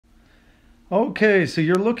Okay, so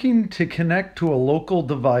you're looking to connect to a local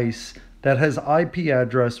device that has IP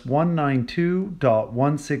address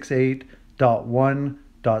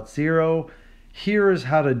 192.168.1.0. Here is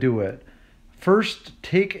how to do it. First,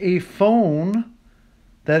 take a phone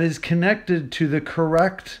that is connected to the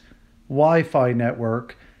correct Wi-Fi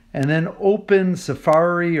network and then open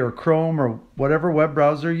Safari or Chrome or whatever web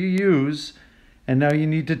browser you use. And now you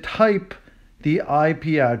need to type the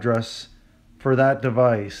IP address for that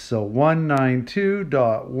device. So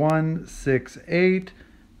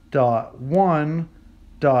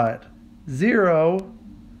 192.168.1.0.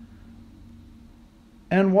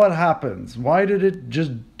 And what happens? Why did it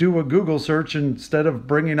just do a Google search instead of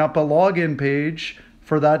bringing up a login page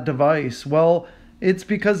for that device? Well, it's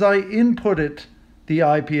because I inputted the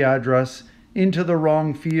IP address into the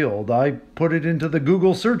wrong field. I put it into the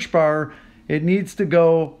Google search bar. It needs to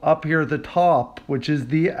go up here at the top, which is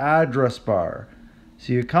the address bar.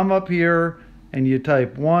 So you come up here and you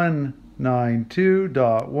type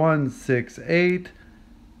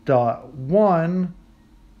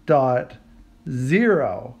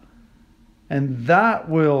 192.168.1.0, and that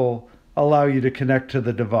will allow you to connect to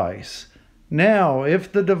the device. Now,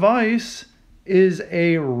 if the device is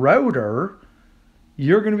a router,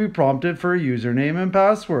 you're going to be prompted for a username and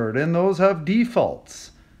password, and those have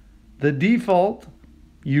defaults. The default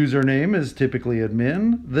username is typically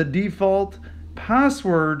admin. The default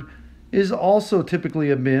password is also typically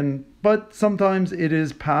admin, but sometimes it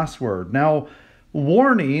is password. Now,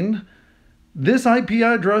 warning, this IP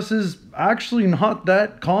address is actually not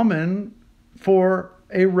that common for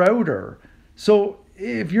a router. So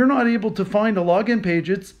if you're not able to find a login page,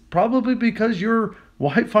 it's probably because your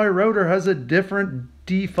Wi-Fi router has a different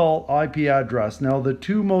default IP address. Now, the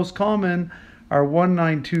two most common are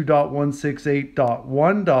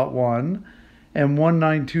 192.168.1.1 and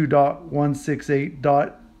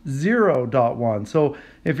 192.168.0.1. So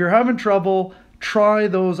if you're having trouble, try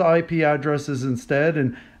those IP addresses instead,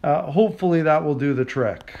 and hopefully that will do the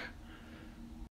trick.